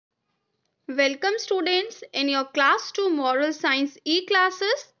Welcome students in your Class 2 Moral Science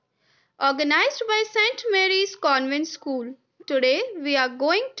e-classes organized by St. Mary's Convent School. Today we are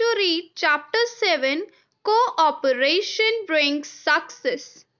going to read Chapter 7, Cooperation Brings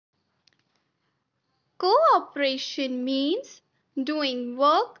Success. Cooperation means doing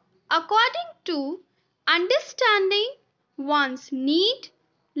work according to understanding one's need,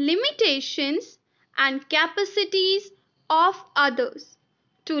 limitations and capacities of others.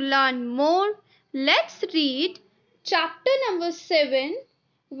 To learn more, let's read chapter number 7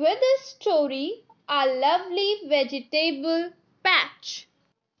 with the story A Lovely Vegetable Patch.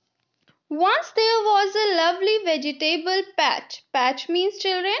 Once there was a lovely vegetable patch. Patch means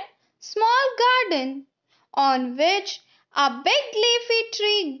children, small garden on which a big leafy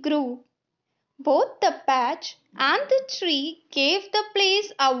tree grew. Both the patch and the tree gave the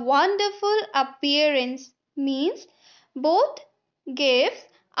place a wonderful appearance. Means both gives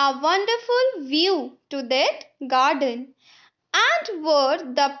a wonderful view to that garden and were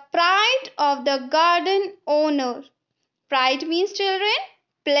the pride of the garden owner. Pride means children,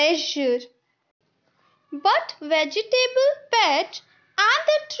 pleasure. But vegetable patch and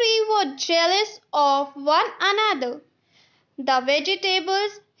the tree were jealous of one another. The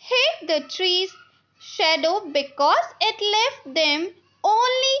vegetables hate the tree's shadow because it left them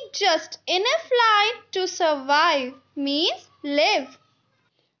only just enough light to survive, means live.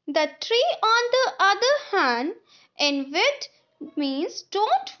 The tree on the other hand, invite means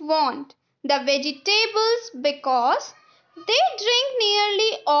don't want the vegetables because they drink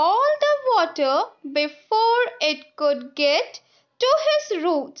nearly all the water before it could get to his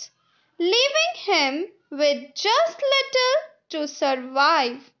roots, leaving him with just little to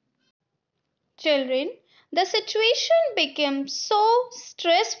survive. Children, the situation became so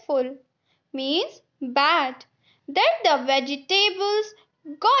stressful, means bad, that the vegetables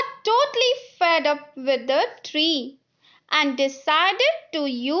got totally fed up with the tree and decided to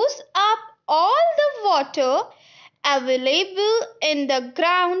use up all the water available in the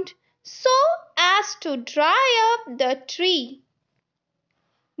ground so as to dry up the tree.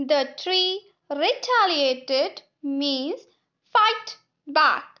 The tree retaliated means fight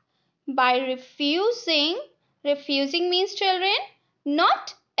back by refusing means children,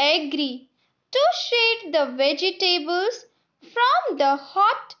 not agree to shade the vegetables from the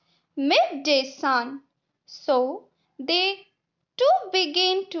hot midday sun. So they too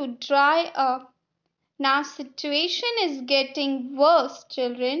began to dry up. Now situation is getting worse,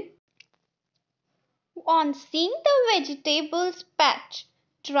 children. On seeing the vegetables patch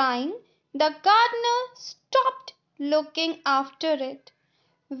drying, the gardener stopped looking after it.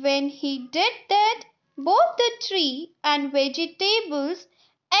 When he did that, both the tree and vegetables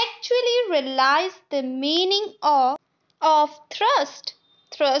actually realized the meaning of thirst.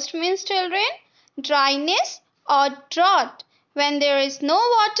 Thirst means children, dryness or drought. When there is no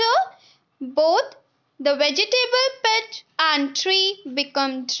water, both the vegetable patch and tree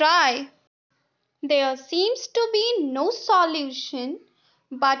become dry. There seems to be no solution,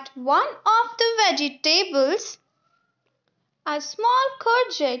 but one of the vegetables, a small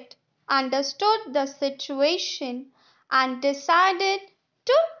courgette, understood the situation and decided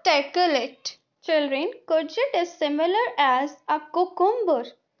to tackle it. Children, courgette is similar as a cucumber.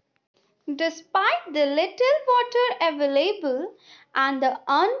 Despite the little water available and the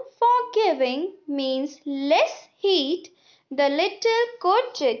unforgiving means less heat, the little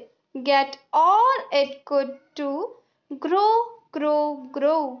courgette get all it could to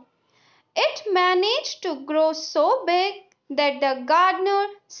grow. It managed to grow so big that the gardener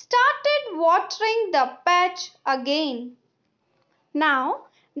started watering the patch again. Now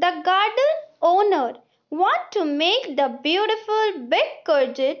the garden owner want to make the beautiful big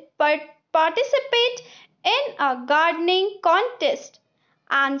courgette participate in a gardening contest,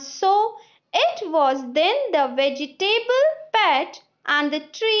 and so it was then the vegetable patch and the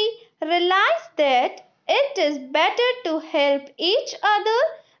tree realized that it is better to help each other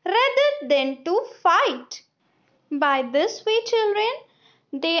rather than to fight. By this way, children,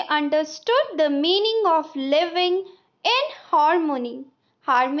 they understood the meaning of living in harmony.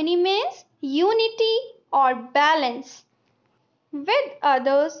 Harmony means unity or balance with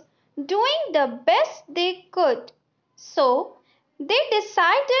others, doing the best they could. So, they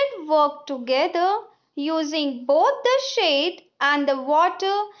decided work together using both the shade and the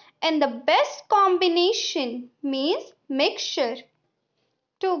water in the best combination, means mixture.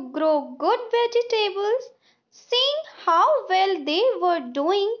 To grow good vegetables, seeing how well they were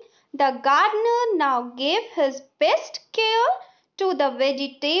doing, the gardener now gave his best care to the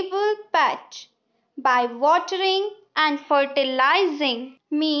vegetable patch by watering and fertilizing,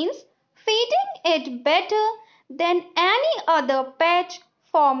 means Feeding it better than any other pet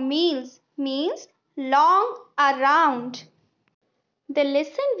for meals means long around. The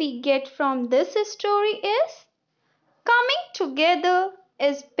lesson we get from this story is coming together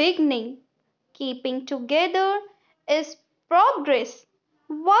is beginning, keeping together is progress,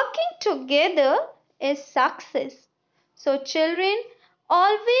 working together is success. So, children,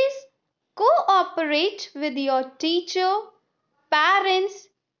 always cooperate with your teacher, parents,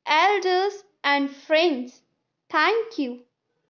 elders, and friends. Thank you.